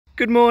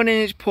Good morning,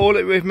 it's Paul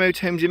at Rove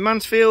Motorhomes in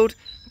Mansfield.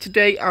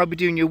 Today I'll be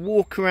doing a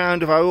walk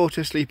around of our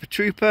Autosleeper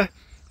Trooper.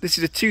 This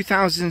is a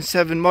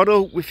 2007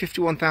 model with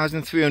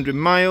 51,300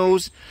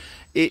 miles.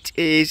 It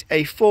is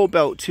a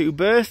 4-belt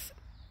 2-berth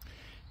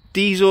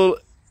diesel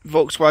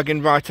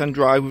Volkswagen right-hand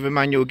drive with a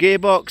manual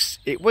gearbox.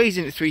 It weighs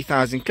in at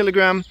 3,000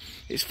 kilograms.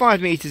 It's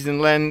 5 meters in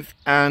length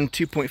and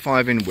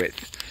 2.5 in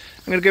width.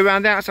 I'm going to go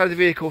around the outside of the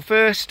vehicle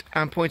first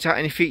and point out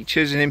any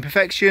features and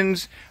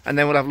imperfections, and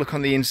then we'll have a look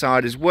on the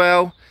inside as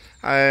well.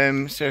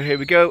 So here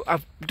we go.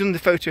 I've done the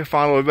photo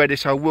file already,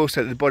 so I will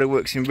say that the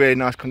bodywork's in really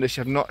nice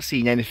condition. I've not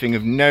seen anything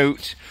of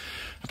note.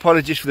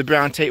 Apologies for the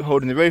brown tape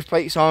holding the roof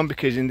plates on,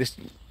 because in this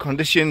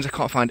conditions I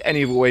can't find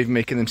any other way of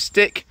making them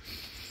stick.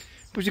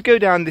 But as we go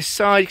down this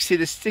side, you can see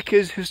the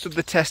stickers have stood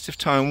the test of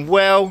time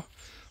well.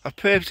 I've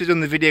purposely done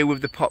the video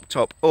with the pop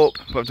top up,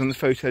 but I've done the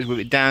photos with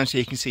it down so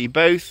you can see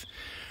both.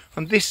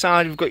 On this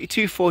side we've got your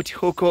 240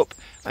 hookup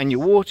and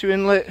your water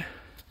inlet.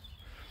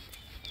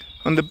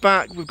 On the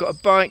back we've got a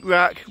bike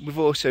rack, we've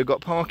also got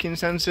parking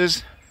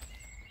sensors.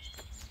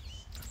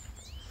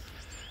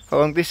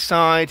 Along this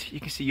side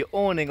you can see your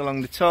awning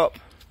along the top,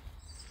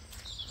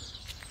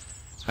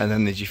 and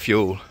then there's your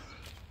fuel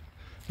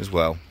as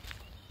well.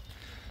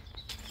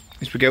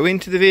 As we go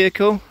into the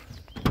vehicle,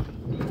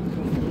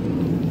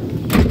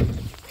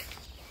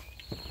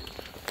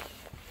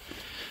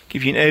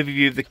 give you an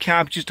overview of the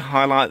cab just to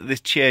highlight that this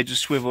chair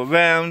just swivel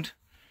around.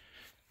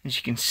 As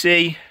you can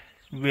see,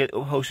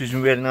 upholstery's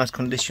in really nice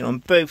condition on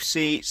both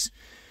seats.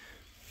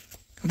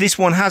 This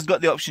one has got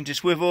the option to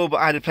swivel,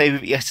 but I had to play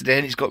with it yesterday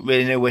and it's got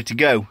really nowhere to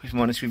go, if I'm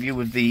honest with you,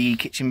 with the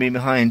kitchen being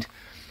behind.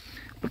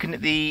 Looking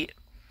at the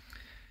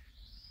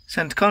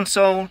centre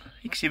console,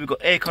 you can see we've got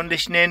air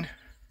conditioning.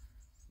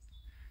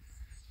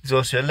 There's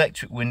also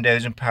electric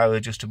windows and power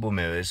adjustable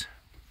mirrors.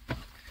 So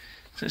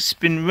let's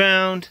spin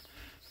round,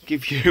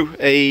 give you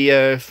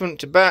a front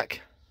to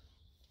back,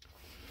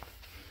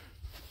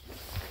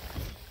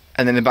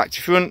 and then the back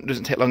to front.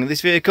 Doesn't take long in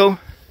this vehicle.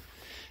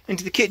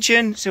 Into the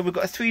kitchen, so we've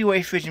got a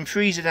 3-way fridge and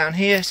freezer down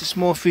here. It's a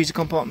small freezer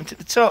compartment at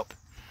the top.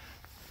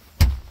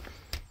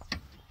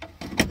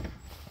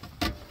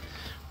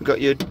 We've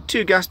got your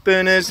 2 gas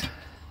burners,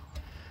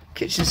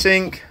 kitchen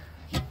sink,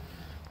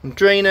 and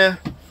drainer.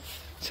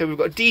 So we've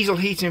got diesel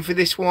heating for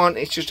this one.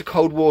 It's just a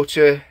cold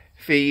water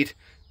feed.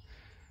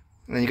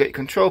 And then you've got your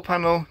control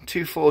panel,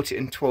 240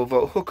 and 12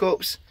 volt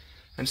hookups,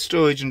 and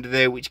storage under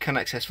there which you can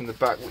access from the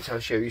back, which I'll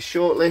show you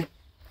shortly.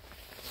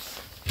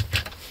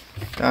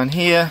 Down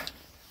here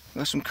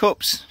we've got some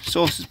cups,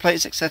 saucers,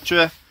 plates,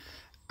 etc.,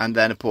 and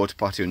then a porta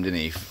potty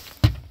underneath.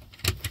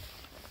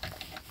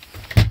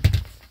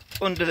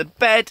 Under the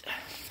bed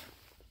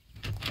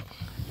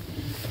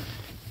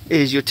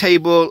is your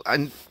table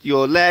and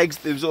your legs.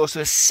 There's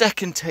also a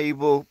second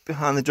table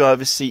behind the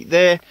driver's seat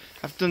there.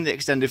 I've done the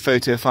extended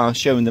photo file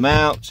showing them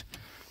out.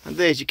 And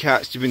there's your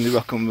couch to bring the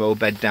rock and roll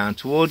bed down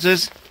towards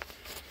us.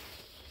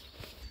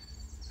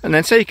 And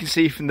then so you can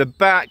see from the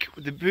back,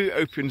 the boot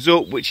opens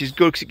up, which is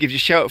good because it gives you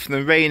shelter from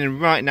the rain,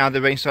 and right now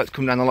the rain starts to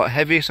come down a lot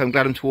heavier, so I'm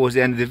glad I'm towards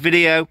the end of the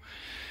video.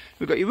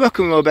 We've got your rock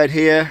and roll bed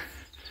here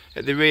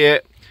at the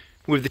rear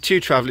with the 2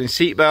 travelling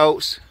seat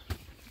belts.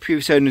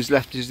 Previous owners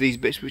left us these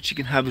bits which you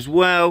can have as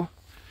well.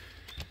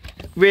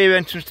 Rear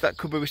entrance to that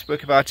cupboard we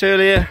spoke about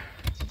earlier.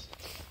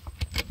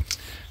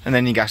 And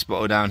then your gas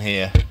bottle down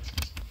here.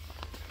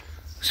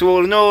 So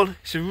all in all,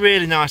 it's a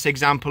really nice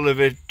example of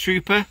a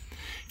Trooper.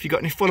 If you've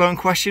got any follow-on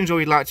questions or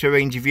you'd like to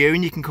arrange a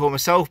viewing, you can call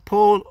myself,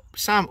 Paul,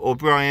 Sam or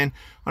Brian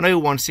on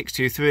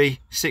 01623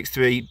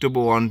 63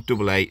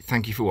 1188.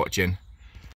 Thank you for watching.